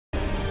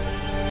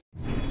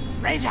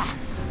Ranger!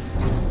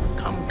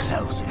 Come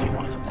close if you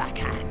want the black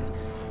hand.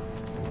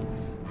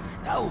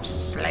 Those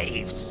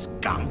slave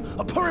scum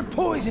are pouring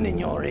poison in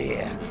your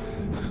ear.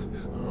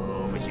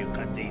 Oh, but you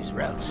cut these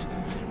ropes.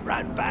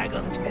 Ratbag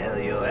will tell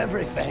you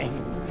everything.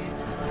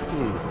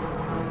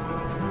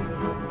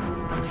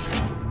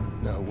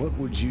 Now, what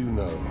would you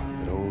know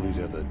that all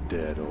these other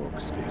dead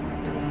orcs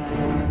didn't?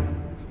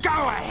 Go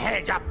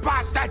ahead, you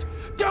bastard!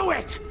 Do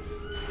it!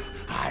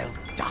 I'll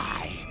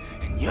die,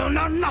 and you'll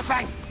know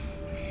nothing!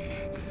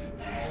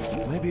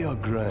 Maybe I'll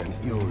grant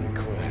your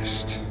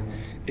request.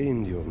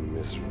 End your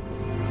miserable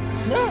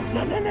No.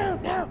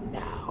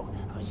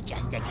 I was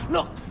just a...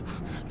 Look!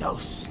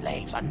 Those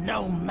slaves are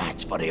no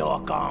match for the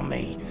orc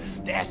army.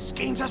 Their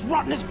schemes as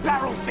rotten as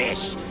barrel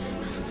fish.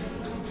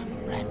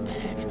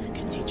 Ratbag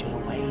can teach you the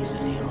ways of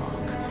the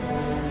orc.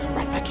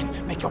 Ratbag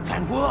can make your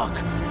plan work.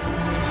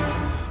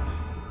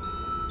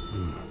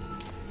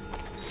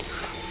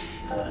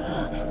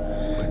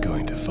 We're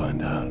going to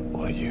find out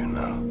what you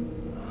know.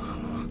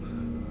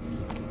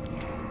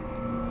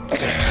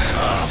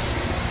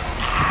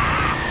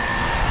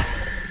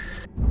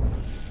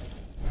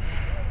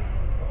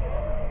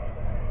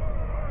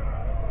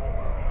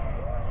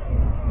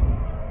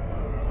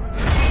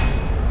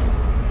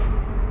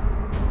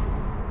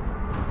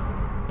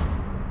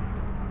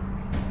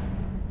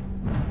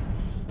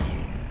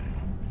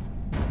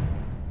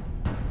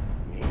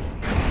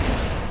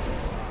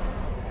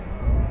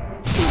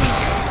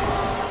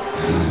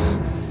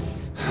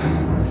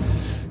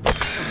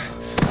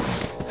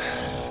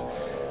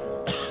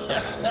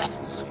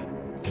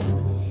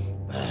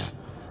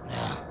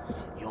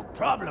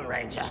 Problem,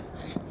 Ranger,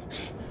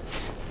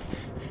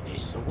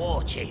 is the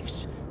war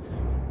chiefs.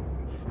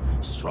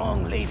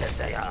 Strong leaders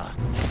they are.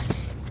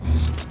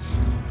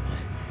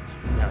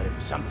 Now,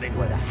 if something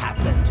were to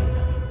happen to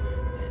them,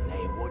 then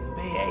they wouldn't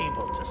be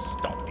able to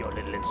stop your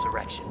little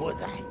insurrection, would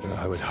they?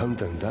 I would hunt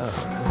them down.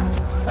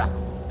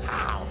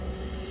 How?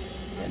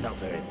 They're not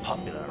very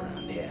popular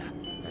around here,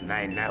 and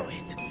they know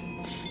it.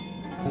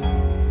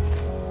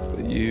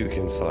 But you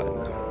can find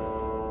them.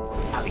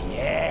 Oh,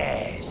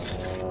 yes.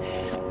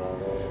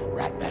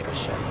 Ratbag will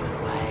show you the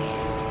way.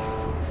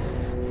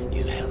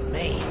 You help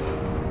me,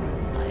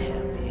 I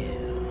help you.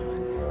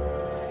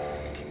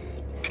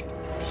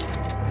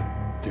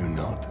 Do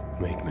not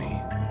make me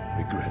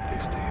regret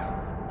this deal.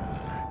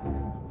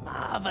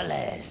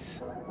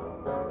 Marvelous.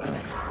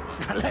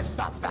 Now let's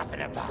stop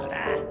faffing about,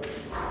 huh?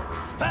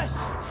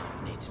 First, I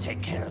need to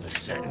take care of a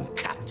certain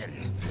captain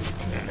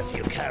and a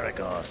few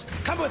caragors.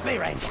 Come with me,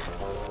 Ranger.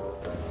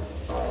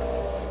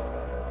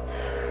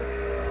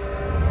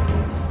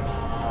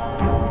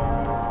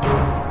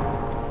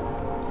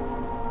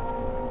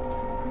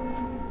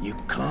 You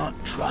can't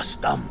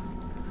trust them.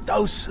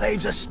 Those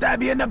slaves will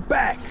stab you in the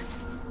back.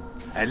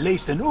 At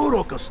least an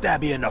Uruk will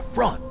stab you in the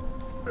front.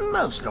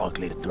 Most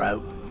likely the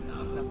throat.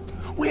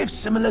 We have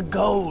similar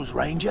goals,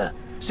 Ranger.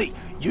 See,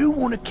 you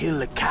want to kill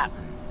the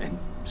captain, and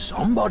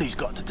somebody's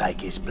got to take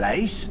his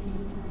place.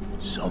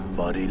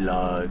 Somebody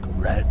like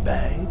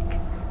Ratbag.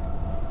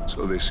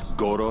 So this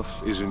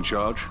Gorov is in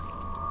charge?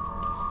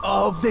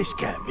 Of this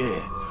camp,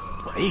 yeah.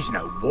 But he's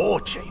no war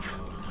chief.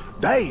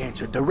 They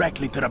answer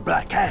directly to the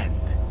Black Hand.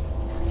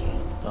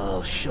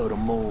 I'll show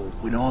them all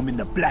when I'm in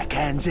the Black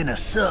Hand's inner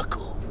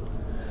circle.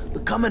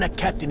 Becoming a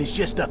captain is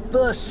just the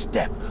first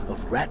step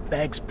of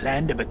Ratbag's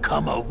plan to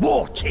become a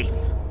war chief.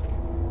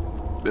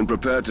 Then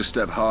prepare to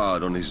step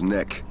hard on his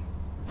neck.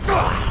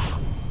 How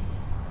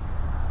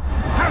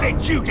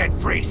did you get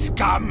free,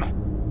 scum?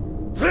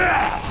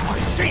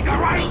 See the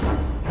right?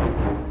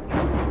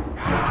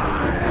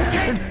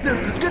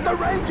 Get the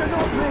Ranger,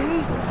 not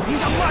me!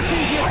 He's a much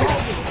easier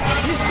target!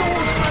 His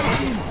sword's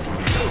breaking!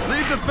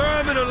 Leave the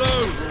vermin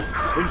alone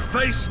and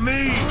face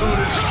me,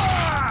 Uruk.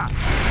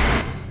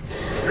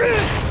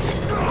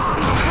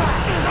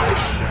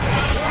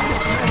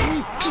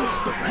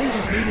 The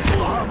Ranger's meat is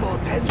far more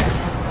tender.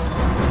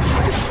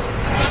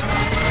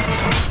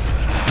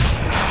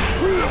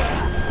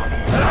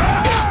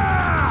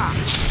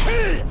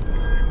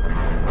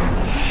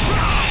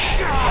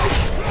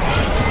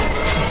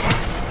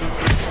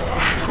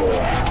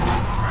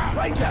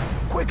 Ranger,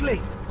 quickly!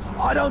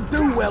 I don't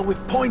do well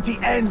with pointy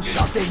ends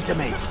shoved into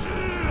me.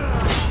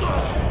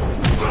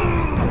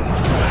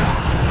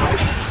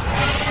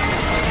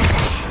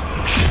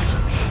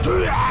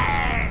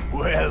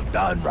 Well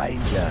done,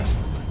 Ranger.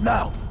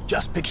 Now,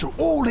 just picture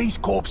all these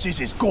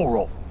corpses as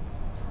Gorov.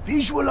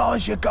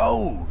 Visualize your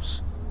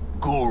goals.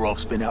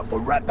 Gorov's been out for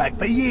Ratbag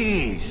for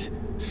years.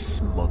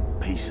 Smug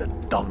piece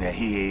of dung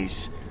he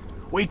is.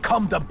 We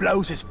come to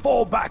blows as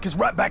far back as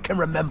Ratbag can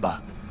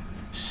remember.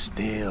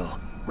 Still,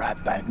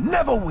 Ratbag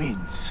never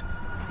wins.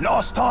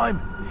 Last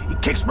time, he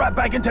kicks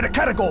Ratbag into the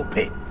Caragor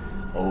pit.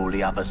 All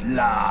the others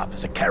laugh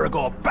as the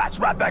Caragor bats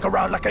Ratbag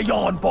around like a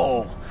yarn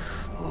ball.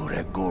 Oh,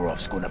 that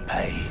Gorov's gonna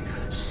pay.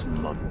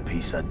 Smug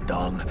piece of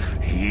dung.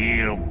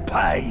 He'll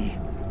pay.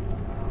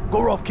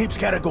 Gorov keeps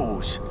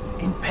Caragors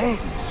in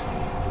pens.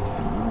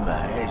 And rumor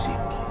has it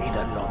he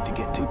doesn't like to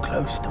get too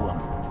close to them.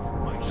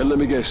 And let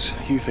me guess,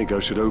 you think I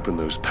should open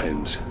those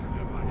pens?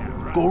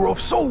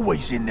 Goroth's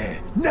always in there.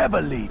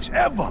 Never leaves,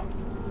 ever.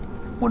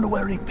 Wonder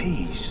where he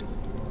pees.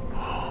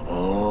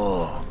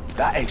 Oh,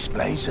 that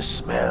explains the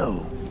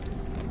smell.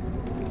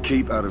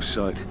 Keep out of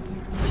sight.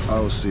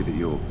 I'll see that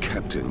your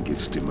captain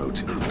gets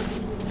demoted.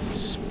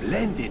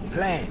 Splendid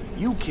plan.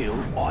 You kill,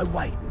 I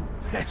wait.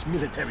 That's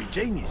military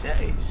genius,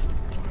 that is.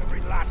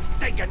 Every last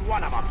stinking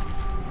one of them.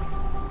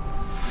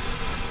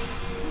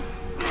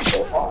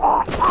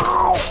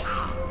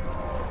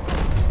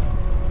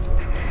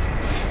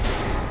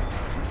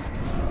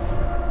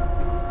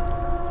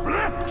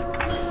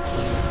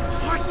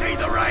 I see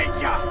the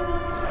Ranger!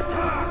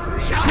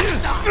 Just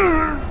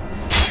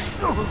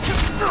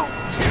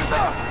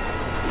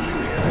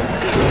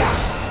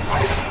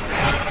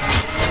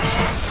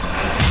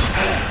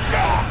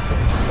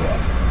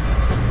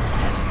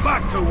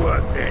Back to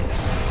work then.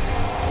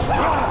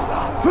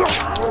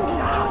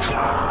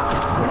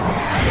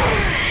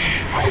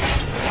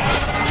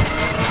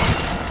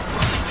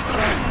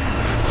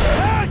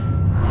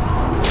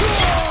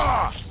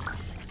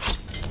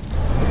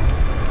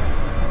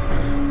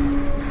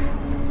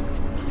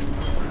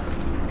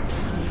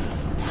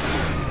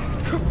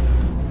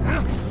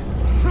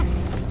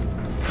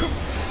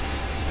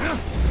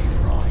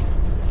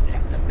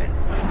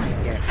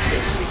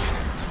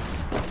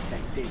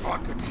 I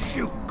could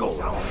shoot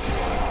Gordon.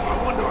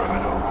 I wonder if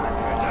an old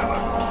has ever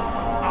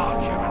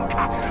archer and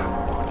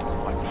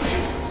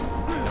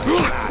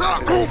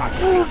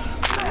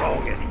as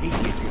long as he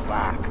gets it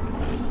back.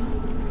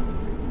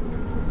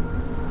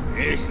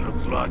 This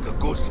looks like a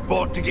good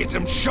spot to get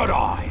some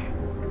shut-eye.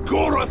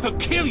 Goroth will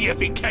kill you if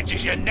he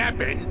catches you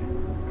napping.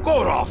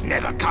 Goroth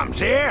never comes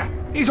here.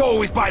 He's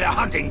always by the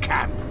hunting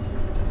camp.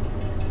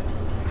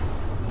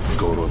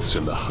 Goroth's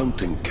in the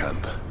hunting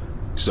camp.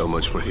 So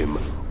much for him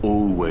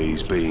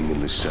always being in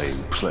the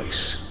same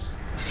place.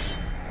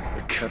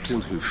 A captain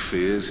who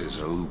fears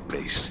his own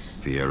beast.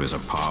 Fear is a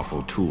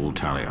powerful tool,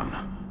 Talion.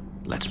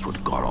 Let's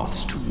put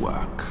Goroths to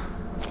work.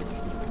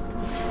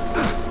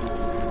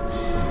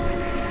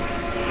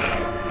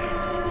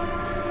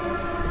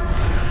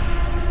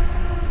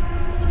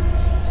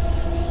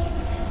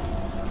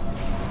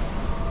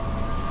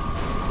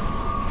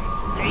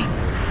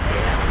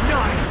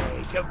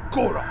 Nightmares of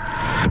Goroth.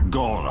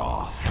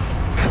 Goroth.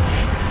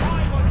 I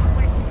want to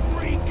waste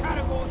 3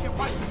 categories of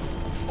weight.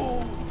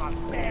 All my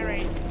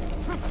berry.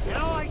 And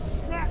I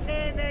snap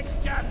their necks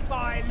just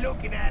by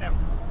looking at them.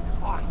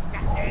 I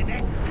snap their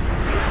necks.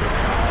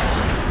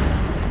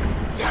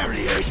 There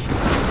he is!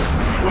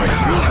 Wait!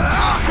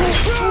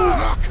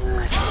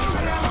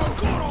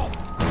 Goroth!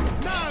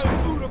 No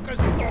Uruk's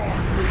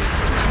boss!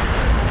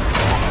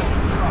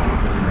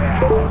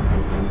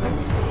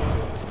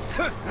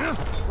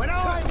 When I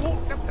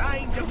walk the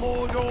plains of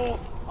Mordor,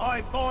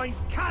 I find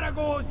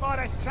categories by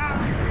the sun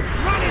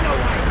running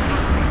away!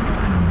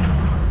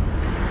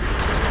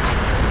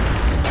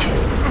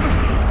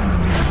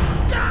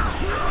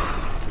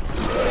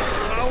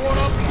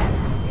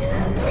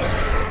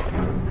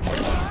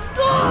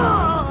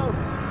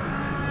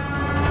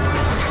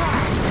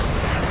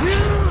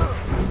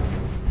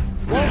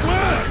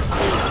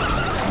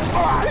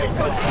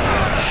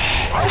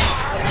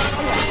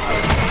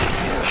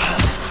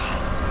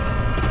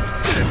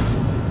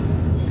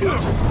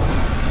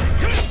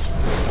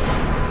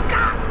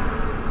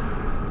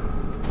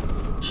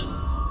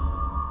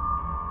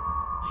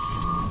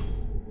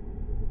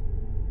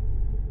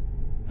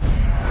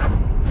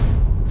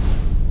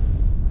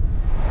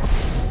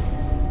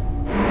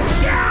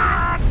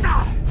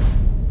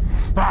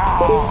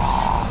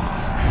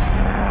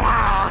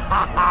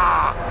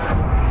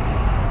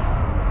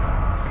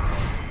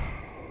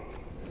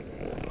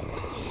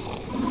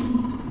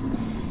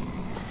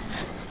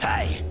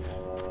 Hey,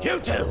 you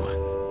two!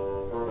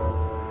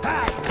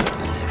 Hey!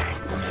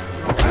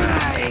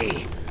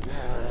 Hey!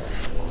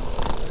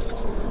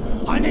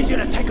 I need you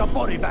to take a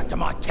body back to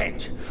my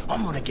tent.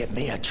 I'm gonna get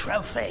me a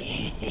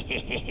trophy.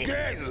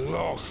 Get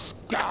lost,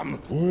 scum!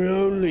 We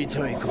only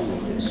take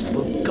orders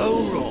for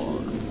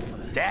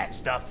Goroth.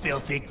 That's the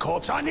filthy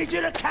corpse I need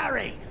you to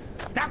carry.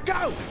 Now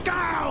go!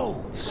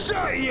 Go!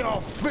 Set your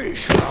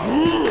fish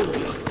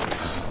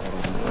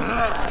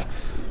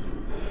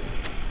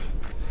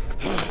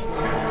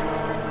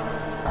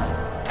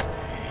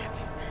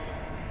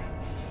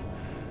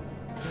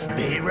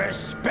Be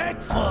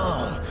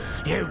respectful,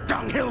 you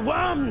dunghill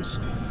worms!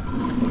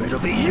 Or it'll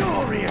be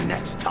your ear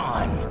next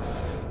time.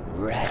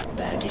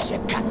 Ratbag is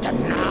your captain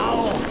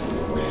now.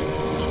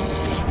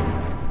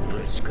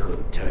 Let's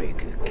go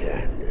take a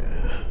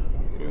gander.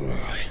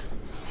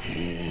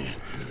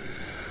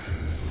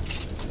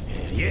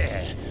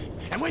 Yeah,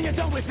 and when you're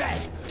done with that,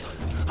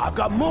 I've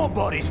got more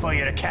bodies for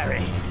you to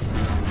carry.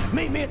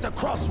 Meet me at the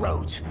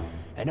crossroads.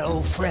 An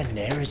old friend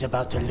there is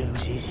about to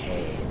lose his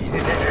head.